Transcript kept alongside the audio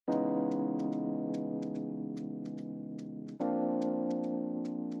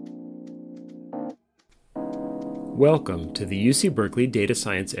Welcome to the UC Berkeley Data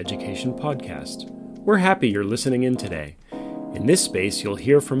Science Education Podcast. We're happy you're listening in today. In this space, you'll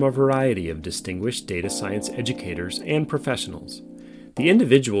hear from a variety of distinguished data science educators and professionals. The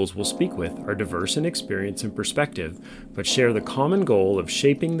individuals we'll speak with are diverse in experience and perspective, but share the common goal of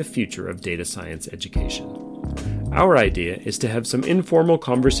shaping the future of data science education. Our idea is to have some informal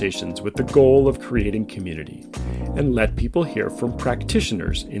conversations with the goal of creating community and let people hear from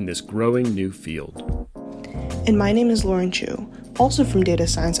practitioners in this growing new field. And my name is Lauren Chu, also from Data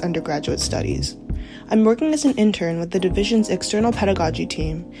Science Undergraduate Studies. I'm working as an intern with the division's external pedagogy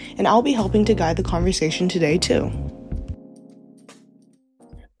team, and I'll be helping to guide the conversation today too.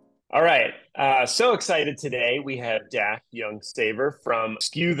 All right, so excited today. We have Dashiell from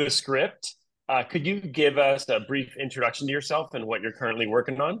Skew the Script. Could you give us a brief introduction to yourself and what you're currently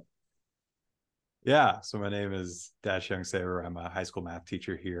working on? Yeah, so my name is Dashiell. I'm a high school math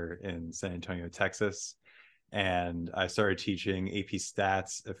teacher here in San Antonio, Texas. And I started teaching AP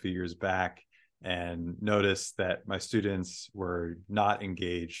Stats a few years back and noticed that my students were not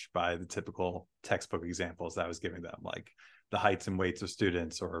engaged by the typical textbook examples that I was giving them, like the heights and weights of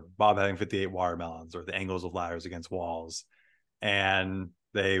students, or Bob having 58 watermelons, or the angles of ladders against walls. And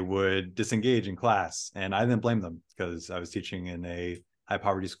they would disengage in class. And I didn't blame them because I was teaching in a high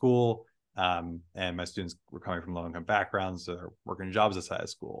poverty school, and my students were coming from low income backgrounds, so they're working jobs outside of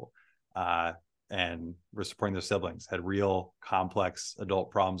school. And were supporting their siblings, had real complex adult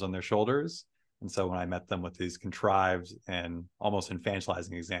problems on their shoulders. And so when I met them with these contrived and almost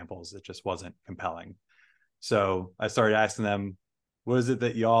infantilizing examples, it just wasn't compelling. So I started asking them, what is it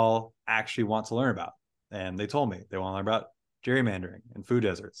that y'all actually want to learn about? And they told me they want to learn about gerrymandering and food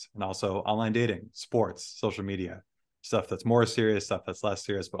deserts, and also online dating, sports, social media, stuff that's more serious, stuff that's less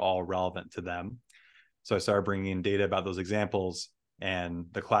serious, but all relevant to them. So I started bringing in data about those examples, and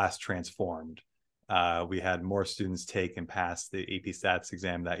the class transformed. We had more students take and pass the AP Stats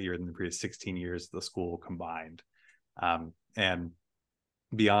exam that year than the previous 16 years of the school combined. And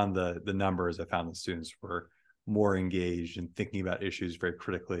beyond the numbers, I found that students were more engaged in thinking about issues very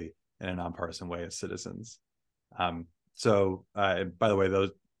critically in a nonpartisan way as citizens. So by the way,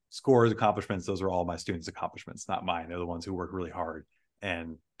 those scores, accomplishments, those are all my students' accomplishments, not mine. They're the ones who worked really hard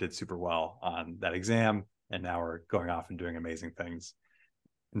and did super well on that exam, and now are going off and doing amazing things.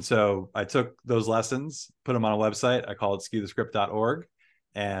 And so I took those lessons, put them on a website. I call it skewthescript.org.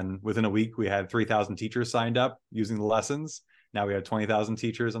 And within a week, we had 3,000 teachers signed up using the lessons. Now we have 20,000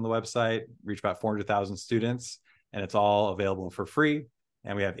 teachers on the website, reach about 400,000 students, and it's all available for free.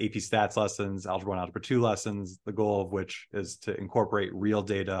 And we have AP Stats lessons, Algebra 1, Algebra 2 lessons, the goal of which is to incorporate real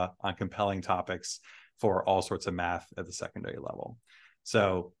data on compelling topics for all sorts of math at the secondary level.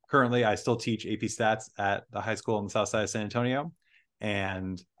 So currently, I still teach AP Stats at the high school on the south side of San Antonio,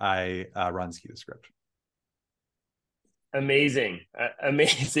 and I run Skew the Script. Amazing.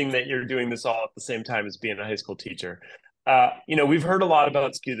 Amazing that you're doing this all at the same time as being a high school teacher. We've heard a lot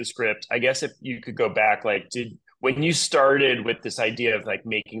about Skew the Script. I guess if you could go back, when you started with this idea of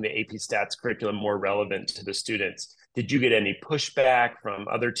making the AP Stats curriculum more relevant to the students, did you get any pushback from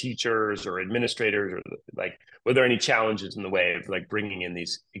other teachers or administrators, or were there any challenges in the way of bringing in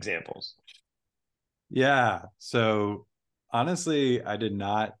these examples? Yeah. So honestly, I did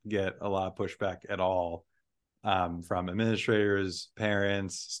not get a lot of pushback at all from administrators,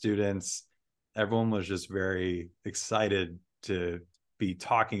 parents, students. Everyone was just very excited to be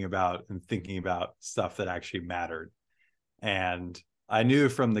talking about and thinking about stuff that actually mattered. And I knew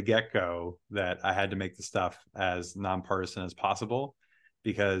from the get-go that I had to make the stuff as nonpartisan as possible,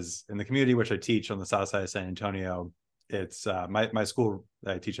 because in the community which I teach on the south side of San Antonio, it's my school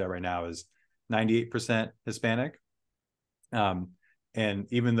that I teach at right now is 98% Hispanic. And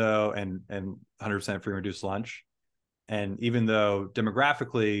even though, and 100% free and reduced lunch. And even though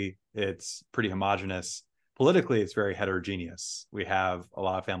demographically it's pretty homogenous, politically it's very heterogeneous. We have a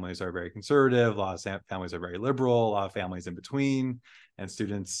lot of families that are very conservative, a lot of families are very liberal, a lot of families in between, and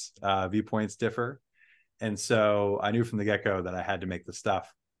students' viewpoints differ. And so I knew from the get-go that I had to make the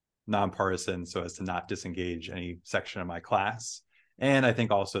stuff nonpartisan so as to not disengage any section of my class. And I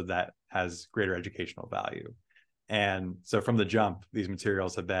think also that has greater educational value. And so from the jump, these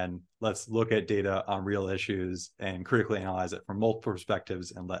materials have been, let's look at data on real issues and critically analyze it from multiple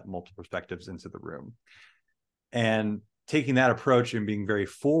perspectives and let multiple perspectives into the room. And taking that approach and being very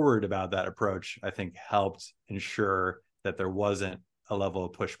forward about that approach, I think helped ensure that there wasn't a level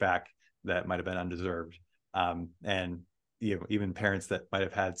of pushback that might have been undeserved. And even parents that might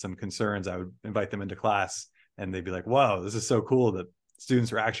have had some concerns, I would invite them into class and they'd be like, whoa, this is so cool that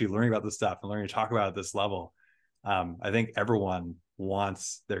students are actually learning about this stuff and learning to talk about it at this level. I think everyone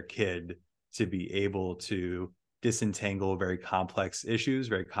wants their kid to be able to disentangle very complex issues,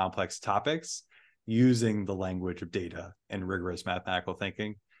 very complex topics, using the language of data and rigorous mathematical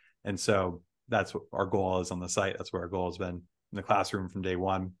thinking. And so that's what our goal is on the site. That's where our goal has been in the classroom from day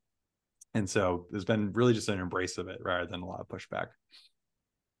one. And so there's been really just an embrace of it rather than a lot of pushback.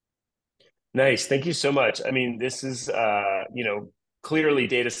 Nice. Thank you so much. I mean, this is, clearly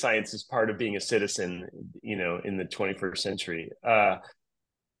data science is part of being a citizen, in the 21st century.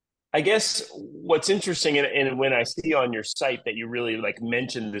 I guess what's interesting, and when I see on your site that you really like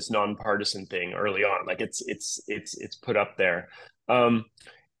mentioned this nonpartisan thing early on, like it's put up there.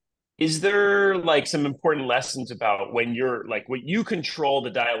 Is there like some important lessons about when you're like what you control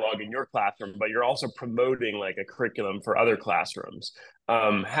the dialogue in your classroom, but you're also promoting like a curriculum for other classrooms?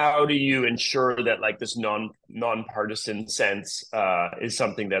 How do you ensure that like this nonpartisan sense is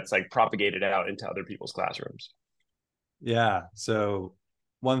something that's like propagated out into other people's classrooms? Yeah. So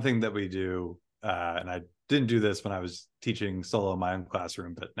one thing that we do, and I didn't do this when I was teaching solo in my own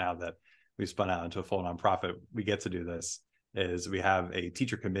classroom, but now that we've spun out into a full nonprofit, we get to do this, is we have a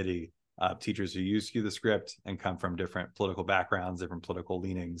teacher committee of teachers who use Skew the Script and come from different political backgrounds, different political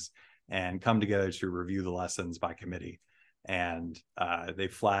leanings, and come together to review the lessons by committee. And they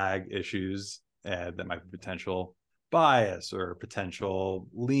flag issues that might be potential bias or potential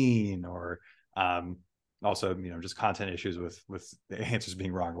lean, or also, just content issues with the answers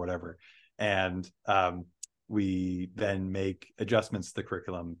being wrong or whatever. And we then make adjustments to the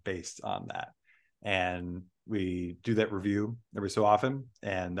curriculum based on that. And we do that review every so often,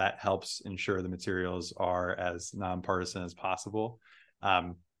 and that helps ensure the materials are as nonpartisan as possible.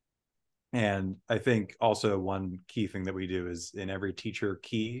 And I think also one key thing that we do is in every teacher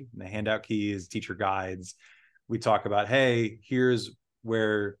key, the handout keys, teacher guides, we talk about, hey, here's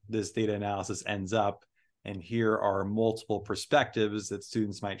where this data analysis ends up, and here are multiple perspectives that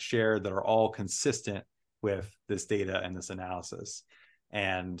students might share that are all consistent with this data and this analysis.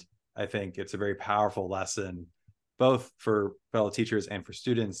 And I think it's a very powerful lesson, both for fellow teachers and for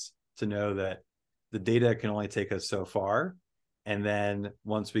students, to know that the data can only take us so far. And then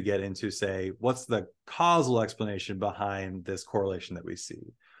once we get into, say, what's the causal explanation behind this correlation that we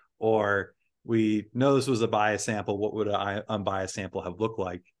see? Or we know this was a biased sample, what would an unbiased sample have looked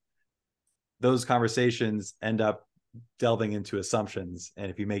like? Those conversations end up delving into assumptions. And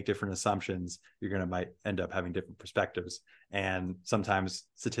if you make different assumptions, you're might end up having different perspectives. And sometimes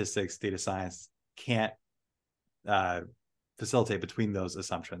statistics, data science can't facilitate between those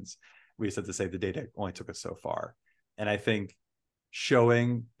assumptions. We just have to say the data only took us so far. And I think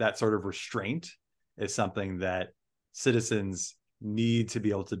showing that sort of restraint is something that citizens need to be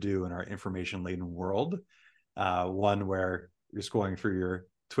able to do in our information-laden world. One where you're scrolling through your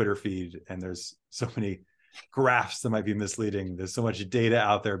Twitter feed and there's so many graphs that might be misleading. There's so much data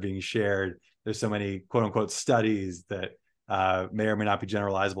out there being shared. There's so many quote unquote studies that may or may not be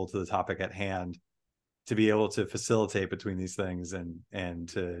generalizable to the topic at hand. To be able to facilitate between these things and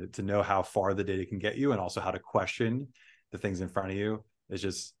to know how far the data can get you, and also how to question the things in front of you, is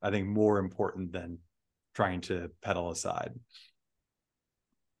just, I think, more important than trying to pedal aside.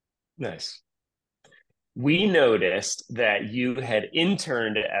 Nice. We noticed that you had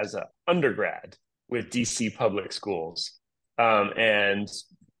interned as an undergrad with DC Public Schools. And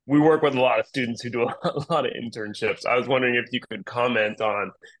we work with a lot of students who do a lot of internships. I was wondering if you could comment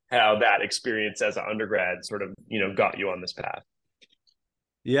on how that experience as an undergrad sort of, got you on this path.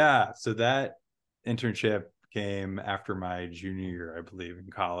 Yeah, so that internship came after my junior year, I believe,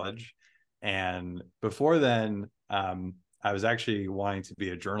 in college. And before then, I was actually wanting to be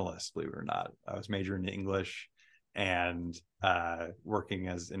a journalist, believe it or not. I was majoring in English and working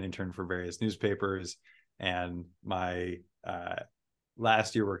as an intern for various newspapers. And my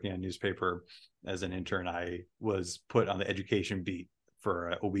last year working on a newspaper as an intern, I was put on the education beat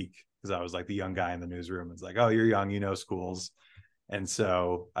for a week because I was like the young guy in the newsroom. It's like, oh, you're young, you know schools. And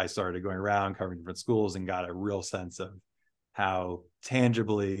so I started going around covering different schools and got a real sense of how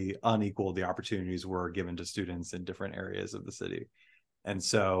tangibly unequal the opportunities were given to students in different areas of the city. And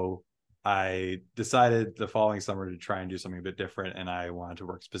so I decided the following summer to try and do something a bit different. And I wanted to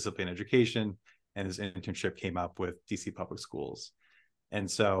work specifically in education. And this internship came up with DC Public Schools. And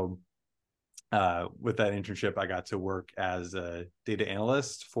so with that internship, I got to work as a data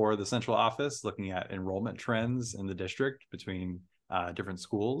analyst for the central office, looking at enrollment trends in the district between different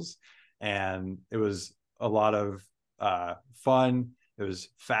schools. And it was a lot of fun. It was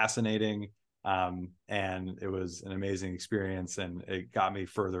fascinating. And it was an amazing experience. And it got me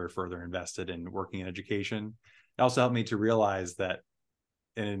further invested in working in education. It also helped me to realize that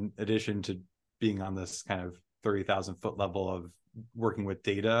in addition to being on this kind of 30,000 foot level of working with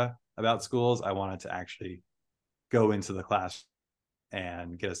data about schools, I wanted to actually go into the class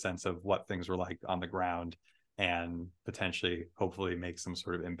and get a sense of what things were like on the ground and potentially, hopefully, make some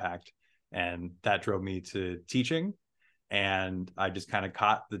sort of impact. And that drove me to teaching. And I just kind of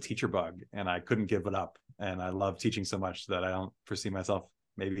caught the teacher bug, and I couldn't give it up. And I love teaching so much that I don't foresee myself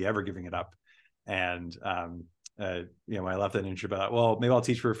maybe ever giving it up. And when I left that internship, I thought, well, maybe I'll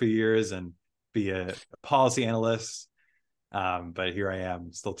teach for a few years and be a policy analyst. But here I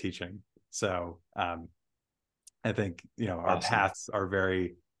am still teaching. So I think, our paths are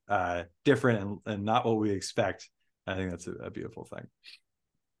very different and not what we expect. I think that's a beautiful thing.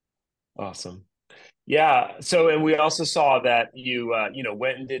 Awesome. Yeah. So, and we also saw that you,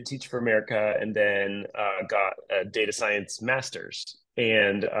 went and did Teach for America, and then got a data science master's,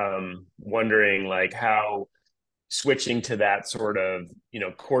 and wondering like how switching to that sort of,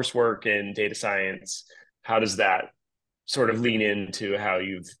 coursework in data science, how does that sort of lean into how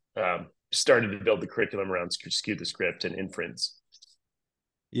you've started to build the curriculum around Skew the Script and inference?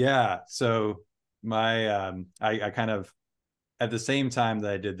 Yeah. So my, I kind of, at the same time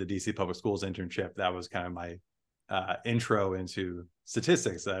that I did the DC Public Schools internship, that was kind of my intro into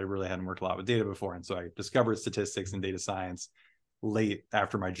statistics. I really hadn't worked a lot with data before. And so I discovered statistics and data science late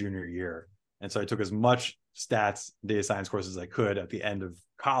after my junior year. And so I took as much stats, data science courses as I could at the end of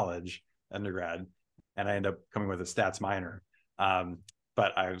college, undergrad, and I ended up coming with a stats minor.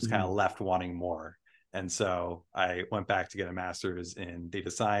 But I was kind of left wanting more. And so I went back to get a master's in data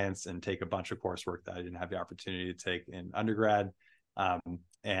science and take a bunch of coursework that I didn't have the opportunity to take in undergrad.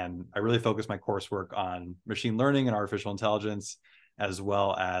 And I really focused my coursework on machine learning and artificial intelligence, as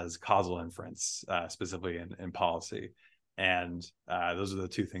well as causal inference, specifically in policy. And those are the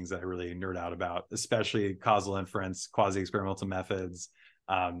two things that I really nerd out about, especially causal inference, quasi-experimental methods.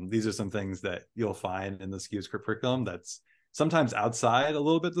 These are some things that you'll find in the Skew curriculum that's sometimes outside a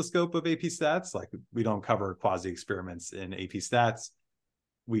little bit the scope of AP Stats. Like, we don't cover quasi-experiments in AP Stats.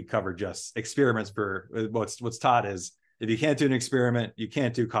 We cover just experiments. For what's taught is, if you can't do an experiment, you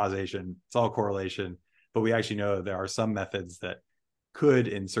can't do causation. It's all correlation. But we actually know there are some methods that could,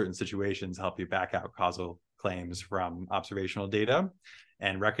 in certain situations, help you back out causal claims from observational data.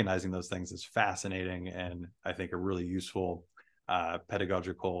 And recognizing those things is fascinating, and I think a really useful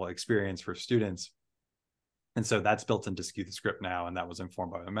pedagogical experience for students. And so that's built into Skew the Script now, and that was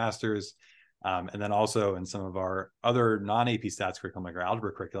informed by my master's. And then also in some of our other non-AP Stats curriculum, like our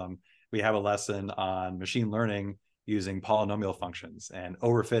algebra curriculum, we have a lesson on machine learning using polynomial functions and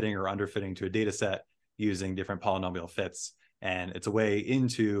overfitting or underfitting to a data set using different polynomial fits. And it's a way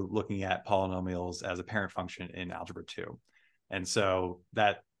into looking at polynomials as a parent function in Algebra 2. And so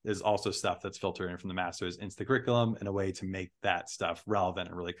that is also stuff that's filtered in from the master's into the curriculum in a way to make that stuff relevant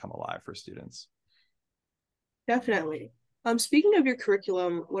and really come alive for students. Definitely. Speaking of your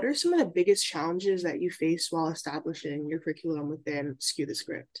curriculum, what are some of the biggest challenges that you faced while establishing your curriculum within Skew the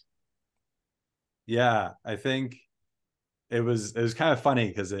Script? Yeah, I think it was kind of funny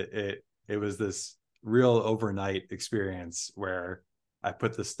because it was this real overnight experience where I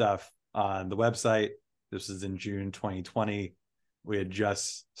put the stuff on the website. This is in June 2020. We had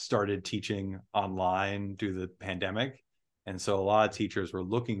just started teaching online due to the pandemic. And so a lot of teachers were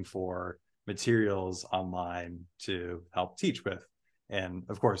looking for materials online to help teach with. And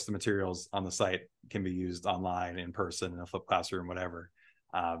of course, the materials on the site can be used online, in person, in a flipped classroom, whatever.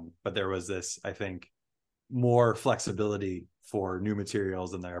 But there was this, I think, more flexibility for new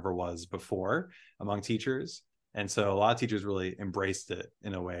materials than there ever was before among teachers. And so a lot of teachers really embraced it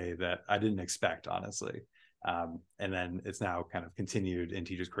in a way that I didn't expect, honestly. And then it's now kind of continued in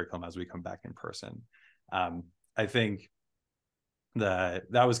teachers' curriculum as we come back in person. I think that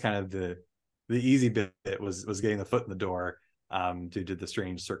was kind of the easy bit was getting the foot in the door due to the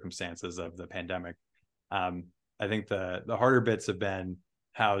strange circumstances of the pandemic. I think the harder bits have been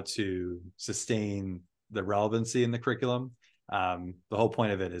how to sustain the relevancy in the curriculum. The whole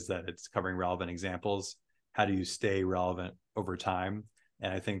point of it is that it's covering relevant examples. How do you stay relevant over time?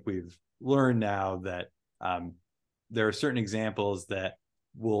 And I think we've learned now that there are certain examples that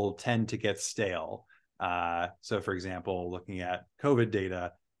will tend to get stale. So for example, looking at COVID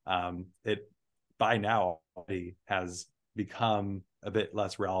data, it by now already has become a bit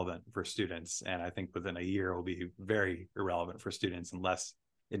less relevant for students. And I think within a year it will be very irrelevant for students and less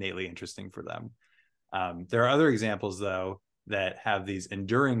innately interesting for them. There are other examples, though, that have these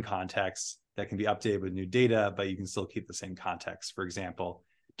enduring contexts that can be updated with new data, but you can still keep the same context. For example,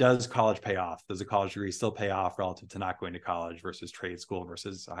 does college pay off? Does a college degree still pay off relative to not going to college versus trade school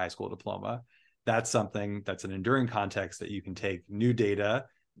versus a high school diploma? That's something that's an enduring context that you can take new data,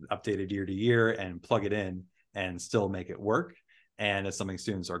 updated year to year, and plug it in and still make it work. and it's something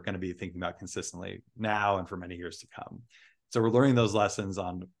students are going to be thinking about consistently now and for many years to come. So we're learning those lessons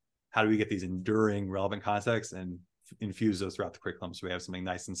on how do we get these enduring relevant contexts and infuse those throughout the curriculum so we have something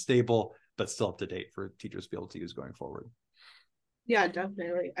nice and stable but still up to date for teachers to be able to use going forward. Yeah,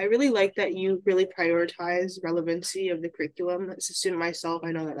 definitely. I really like that you really prioritize relevancy of the curriculum. As a student myself,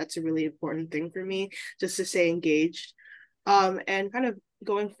 I know that that's a really important thing for me, just to stay engaged. And kind of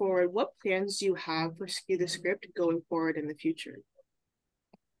going forward, what plans do you have for Skew the Script going forward in the future?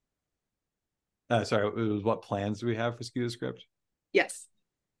 Sorry, it was what plans do we have for Skew the Script? Yes.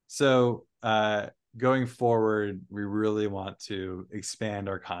 So going forward, we really want to expand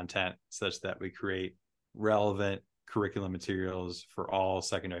our content such that we create relevant curriculum materials for all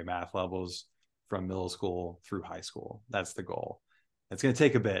secondary math levels from middle school through high school. That's the goal. It's going to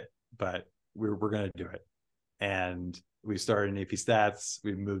take a bit, but we're going to do it. And we started in AP Stats.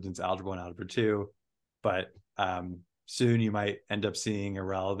 We've moved into Algebra 1, Algebra 2, but soon you might end up seeing a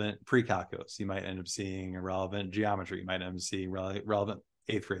relevant pre-calculus. You might end up seeing a relevant geometry. You might end up seeing relevant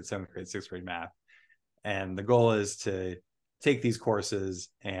 8th grade, 7th grade, 6th grade math. And the goal is to take these courses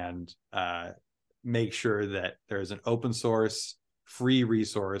and make sure that there's an open source, free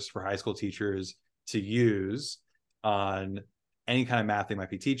resource for high school teachers to use on any kind of math they might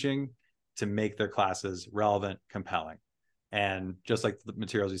be teaching to make their classes relevant, compelling. And just like the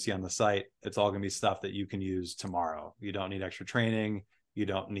materials you see on the site, it's all going to be stuff that you can use tomorrow. You don't need extra training. You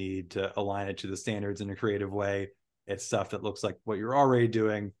don't need to align it to the standards in a creative way. It's stuff that looks like what you're already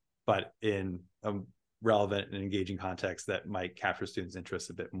doing, but in a relevant and engaging context that might capture students' interest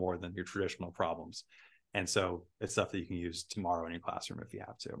a bit more than your traditional problems. And so it's stuff that you can use tomorrow in your classroom if you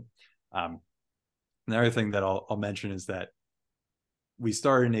have to. Another thing that I'll mention is that we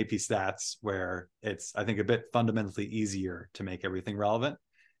started in AP Stats where it's, I think, a bit fundamentally easier to make everything relevant.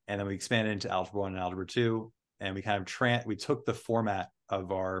 And then we expanded into Algebra 1 and Algebra 2. And we kind of we took the format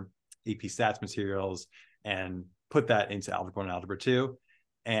of our AP Stats materials and put that into Algebra 1 and Algebra 2.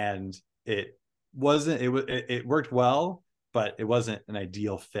 And it worked well, but it wasn't an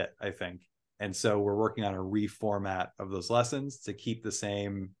ideal fit, I think. And so we're working on a reformat of those lessons to keep the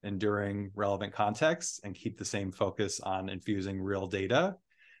same enduring relevant context and keep the same focus on infusing real data,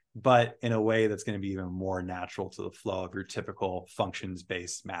 but in a way that's going to be even more natural to the flow of your typical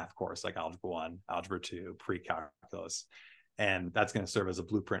functions-based math course like Algebra 1, Algebra 2, pre-calculus. And that's going to serve as a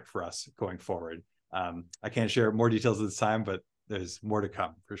blueprint for us going forward. I can't share more details at this time, but there's more to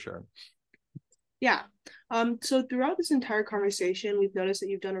come for sure. Yeah. So throughout this entire conversation, we've noticed that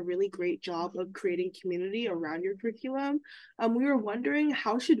you've done a really great job of creating community around your curriculum. We were wondering,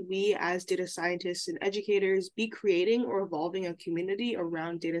 how should we as data scientists and educators be creating or evolving a community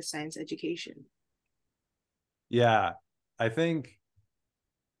around data science education? Yeah, I think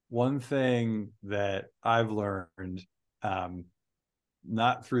one thing that I've learned,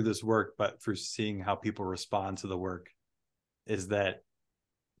 not through this work, but through seeing how people respond to the work, is that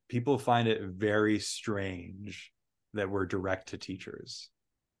people find it very strange that we're direct to teachers.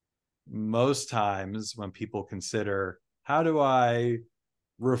 Most times when people consider, how do I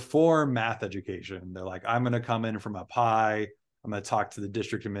reform math education? They're like, I'm going to come in from up high. I'm going to talk to the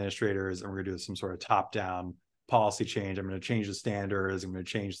district administrators and we're going to do some sort of top-down policy change. I'm going to change the standards. I'm going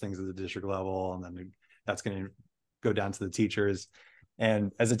to change things at the district level. And then that's going to go down to the teachers.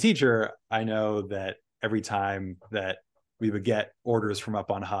 And as a teacher, I know that every time that we would get orders from up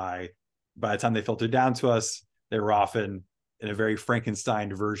on high, by the time they filtered down to us, they were often in a very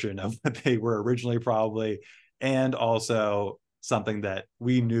Frankenstein version of what they were originally probably, and also something that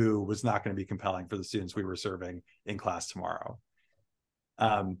we knew was not going to be compelling for the students we were serving in class tomorrow.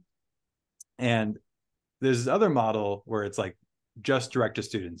 And there's this other model where it's like just direct to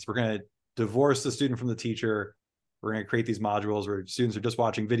students. We're going to divorce the student from the teacher. We're going to create these modules where students are just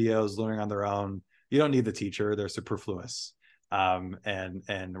watching videos, learning on their own. You don't need the teacher, they're superfluous. And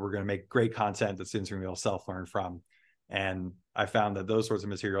we're going to make great content that students are going to be able to self-learn from. And I found that those sorts of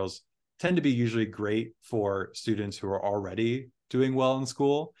materials tend to be usually great for students who are already doing well in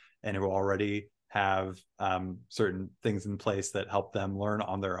school and who already have certain things in place that help them learn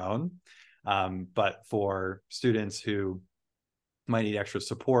on their own. But for students who might need extra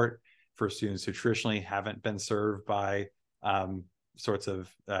support, for students who traditionally haven't been served by sorts of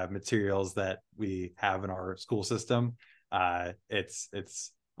materials that we have in our school system,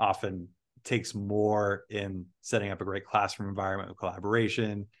 it's often takes more in setting up a great classroom environment with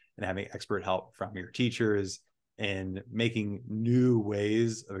collaboration and having expert help from your teachers and making new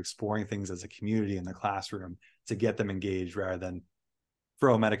ways of exploring things as a community in the classroom to get them engaged rather than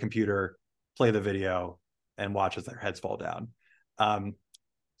throw them at a computer, play the video, and watch as their heads fall down.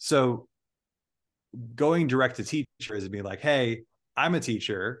 So going direct to teachers and being like, hey, I'm a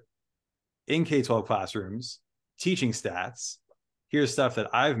teacher in K-12 classrooms teaching stats. Here's stuff that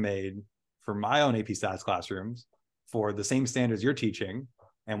I've made for my own AP stats classrooms for the same standards you're teaching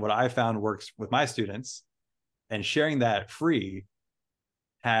and what I found works with my students. And sharing that free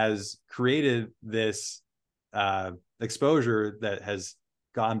has created this exposure that has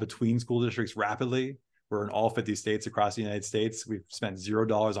gone between school districts rapidly. We're in all 50 states across the United States. We've spent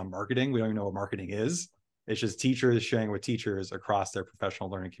 $0 on marketing. We don't even know what marketing is. It's just teachers sharing with teachers across their professional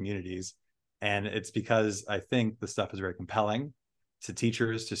learning communities. And it's because I think the stuff is very compelling to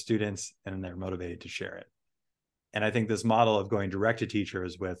teachers, to students, and they're motivated to share it. And I think this model of going direct to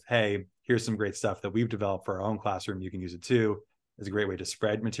teachers with, hey, here's some great stuff that we've developed for our own classroom, you can use it too, is a great way to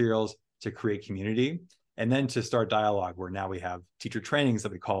spread materials, to create community, and then to start dialogue where now we have teacher trainings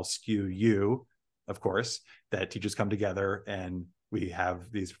that we call Skew, of course, that teachers come together and we have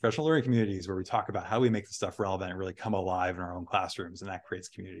these professional learning communities where we talk about how we make the stuff relevant and really come alive in our own classrooms, and that creates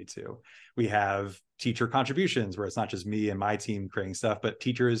community too. We have teacher contributions where it's not just me and my team creating stuff, but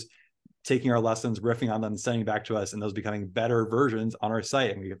teachers taking our lessons, riffing on them, sending back to us, and those becoming better versions on our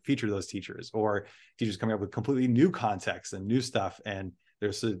site. And we feature those teachers, or teachers coming up with completely new context and new stuff. And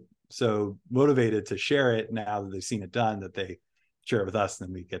they're so motivated to share it now that they've seen it done that they share it with us, and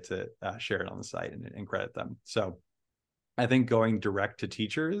then we get to share it on the site and credit them. So I think going direct to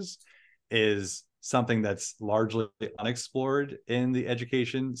teachers is something that's largely unexplored in the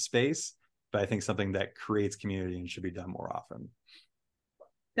education space, but I think something that creates community and should be done more often.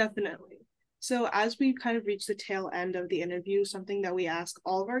 Definitely. So as we kind of reach the tail end of the interview, something that we ask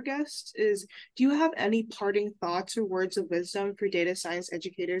all of our guests is, do you have any parting thoughts or words of wisdom for data science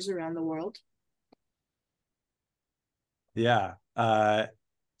educators around the world? Yeah, I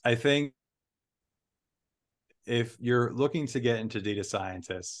think if you're looking to get into data science,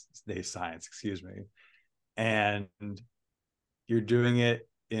 and you're doing it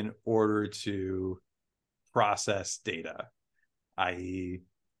in order to process data, i.e.,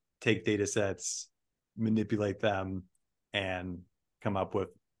 take data sets, manipulate them, and come up with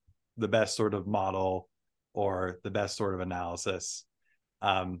the best sort of model or the best sort of analysis,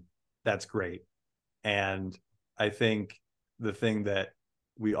 that's great. And I think the thing that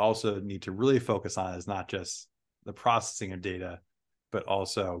we also need to really focus on is not just the processing of data, but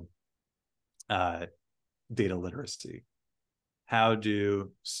also data literacy. How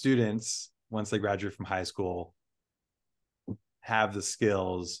do students, once they graduate from high school, have the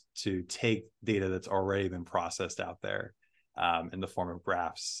skills to take data that's already been processed out there in the form of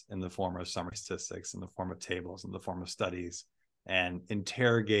graphs, in the form of summary statistics, in the form of tables, in the form of studies, and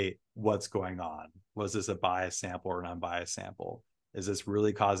interrogate what's going on? Was this a biased sample or an unbiased sample? Is this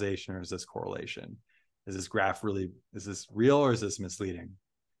really causation or is this correlation? Is this graph really, is this real or is this misleading?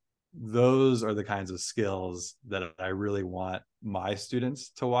 Those are the kinds of skills that I really want my students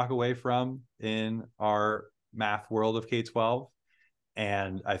to walk away from in our math world of K-12.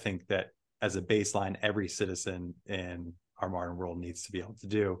 And I think that as a baseline, every citizen in our modern world needs to be able to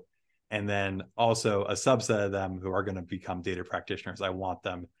do. And then also a subset of them who are going to become data practitioners, I want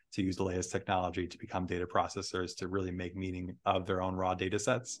them to use the latest technology to become data processors, to really make meaning of their own raw data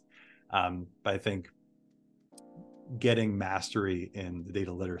sets. But I think getting mastery in the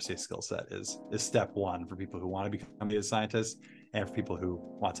data literacy skill set is step one for people who want to become data scientists and for people who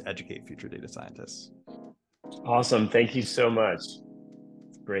want to educate future data scientists. Awesome. Thank you so much.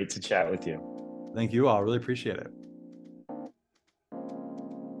 It's great to chat with you. Thank you all. Really appreciate it.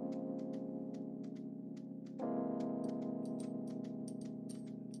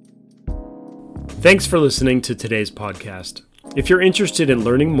 Thanks for listening to today's podcast. If you're interested in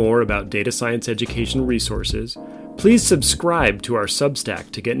learning more about data science education resources, please subscribe to our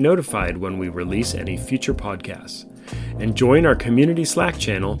Substack to get notified when we release any future podcasts. And join our community Slack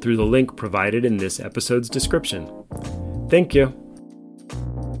channel through the link provided in this episode's description. Thank you.